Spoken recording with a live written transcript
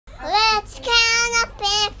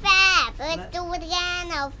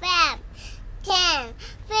of Feb. 10,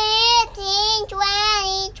 15,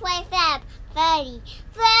 20, 25, 30,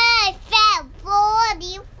 35,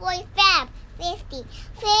 40, 45, 50,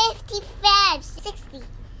 55, 60,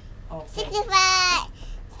 Okay. 65,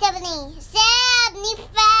 70,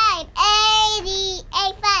 75, 80,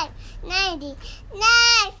 85, 90,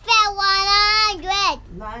 95, 100.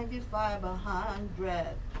 95, 100.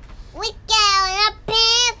 We count up to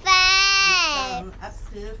 5. Count up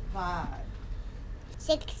to 5.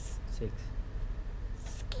 6. 6.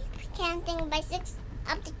 Counting by 6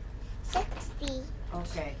 up to 60.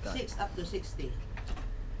 Okay. Got 6 up to 60.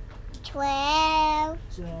 12,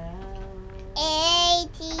 12,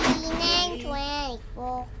 18, and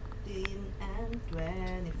 24. 18, and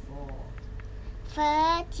 24.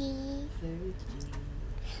 30, 30,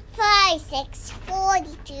 46,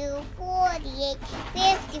 42, 48,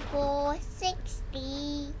 54, 60,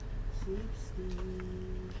 60,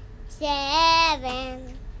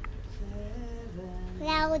 7. 7.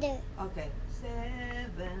 Louder. Okay.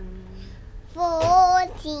 7,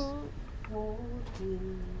 14,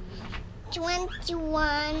 14,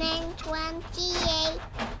 21, and 28,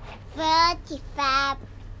 35,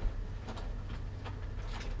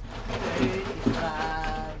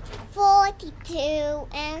 35, 42,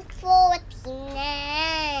 and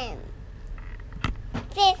 49,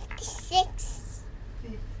 56,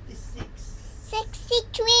 56,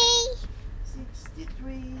 63,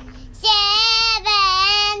 63, 70,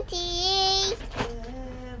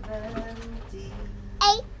 70,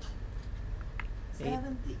 8,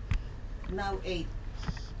 70. Now 8,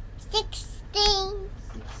 16,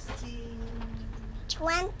 16,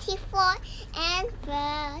 24, and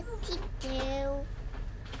 32,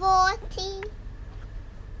 40,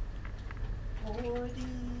 40,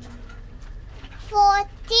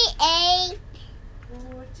 48,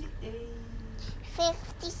 48,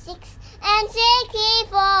 56, and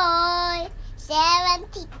 64,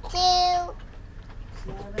 72,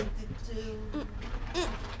 72,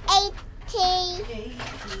 80, 80.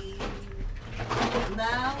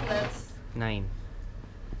 Now let's 9.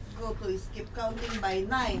 go to skip counting by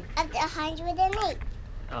 9. up to 108,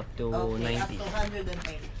 Up to Okay, up 90. to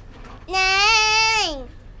 108. 9,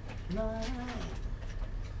 9,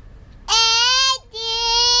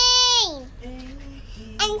 18,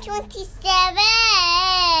 18, and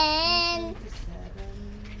 27, 27,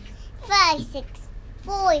 46,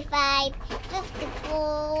 45,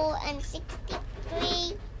 54, and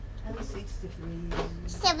 63, and 63,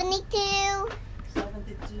 72,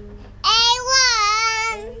 72,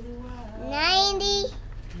 81, 81, 90,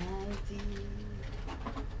 90,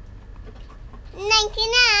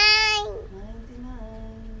 99,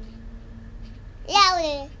 99,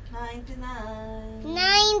 louder, 99,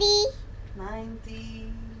 90,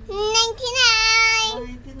 90, 99,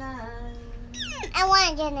 99, and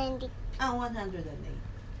 190, and 108.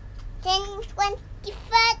 10, 20, 30,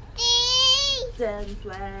 10,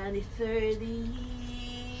 20, 30,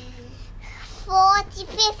 40,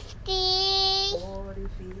 50, 40, 50,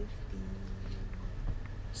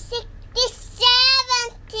 60,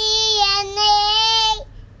 70, and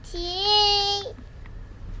 80,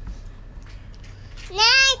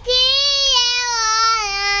 90,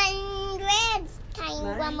 and 100. Tiny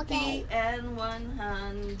one more 90, game. and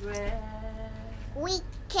 100. We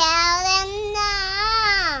count them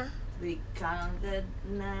now. We counted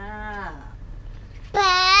now By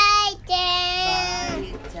by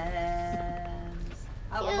 10, tens.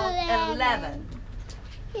 How about 11?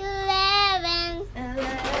 11,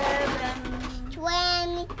 11,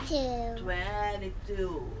 22,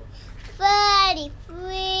 22,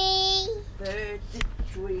 33,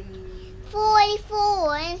 33,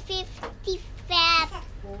 44, and 55,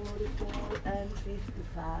 44, and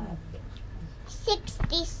 55,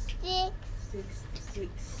 66, 66,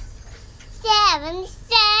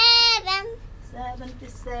 77.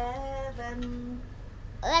 77.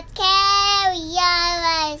 Let's carry on,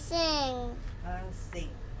 I sing. I'll sing.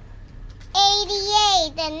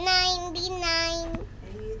 88 and 99,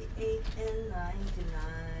 88 and 99.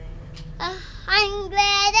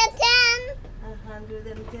 110,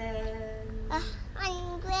 110.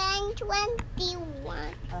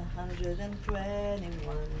 121.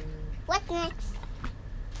 121. What's next?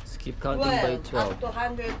 Skip counting by 12. Up to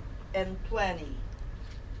 120.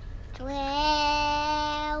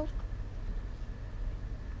 12,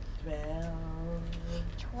 12.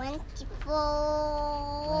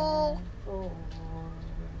 24. 24.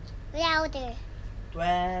 Louder.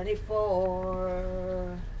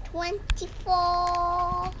 24.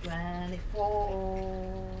 24.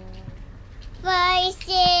 24.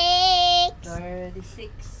 36.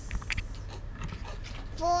 36.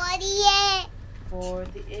 48.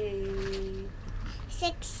 48,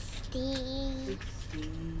 60,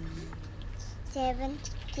 60,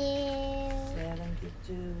 72,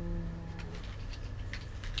 72,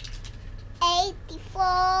 84,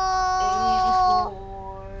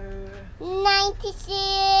 84, 96,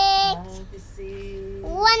 96,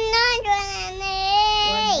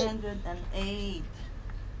 108, 108,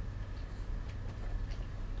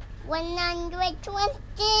 120,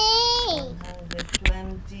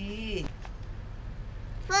 120,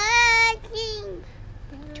 13,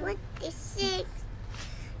 26,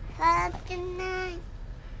 39,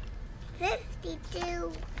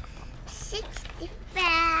 52,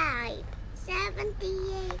 65,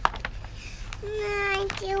 78,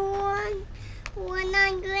 91,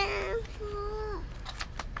 104,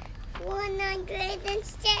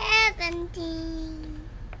 117,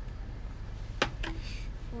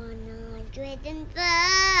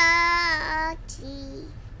 130,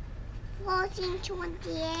 14,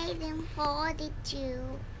 28, and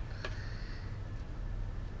 42,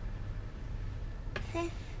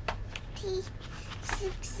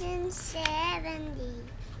 56 and 70,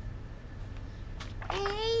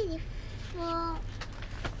 84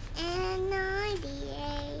 and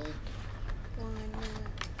 98,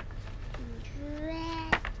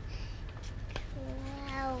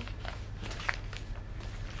 112,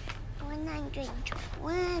 126,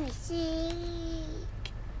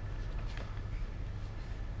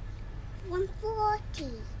 140,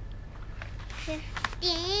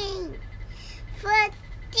 15,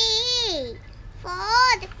 40,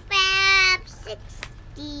 45,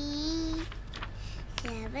 60,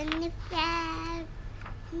 75,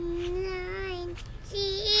 90,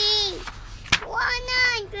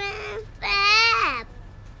 105,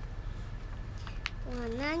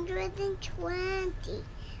 120,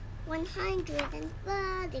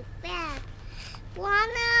 135,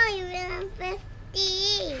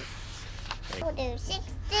 150, 60,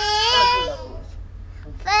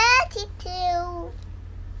 32,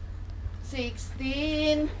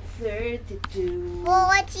 16, 32,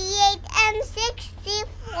 48 and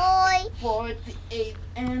 64, 48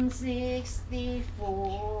 and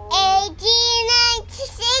 64, 18,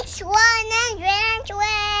 96,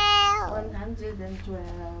 112,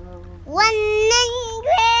 112,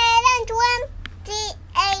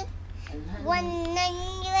 128,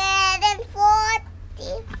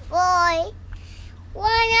 144,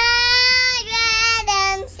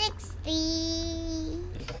 160,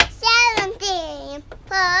 70,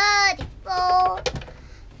 44,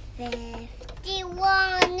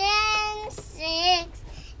 51, and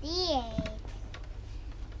 68,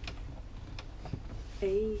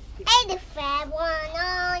 85,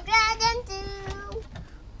 102,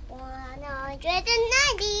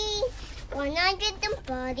 190,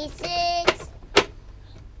 146,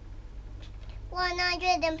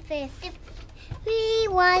 153,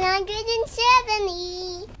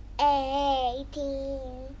 170,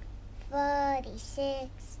 18,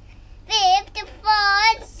 46,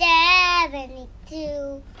 54,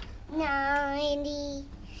 72, 90,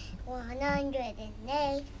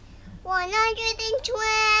 108,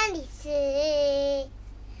 126,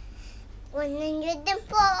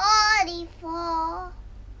 144,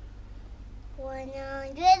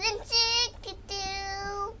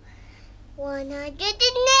 162, 180,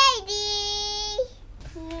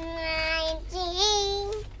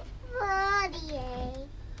 19, 48,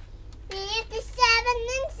 57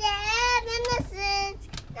 and 76,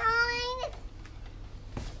 9,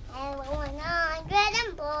 and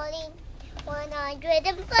 140,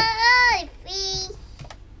 143,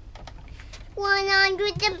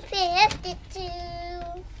 152,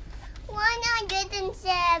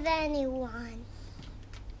 171,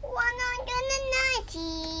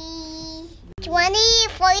 190, 20,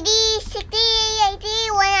 40, 60,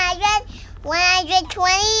 80, 100,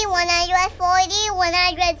 120, 140,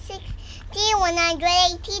 160,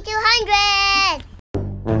 180, 200.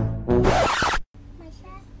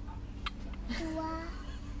 Masa?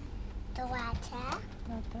 Dua ca.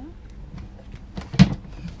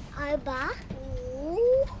 Arba.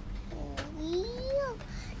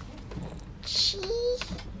 Chi.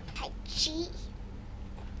 Hachi.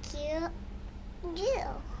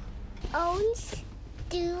 Gil. Owns.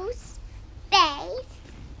 Do's. Bass.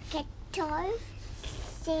 Guitar.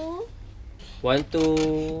 Sing. 1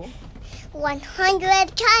 to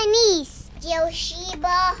 100 Chinese.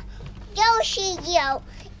 Yoshiba. Yoshi Yo.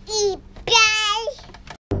 Eat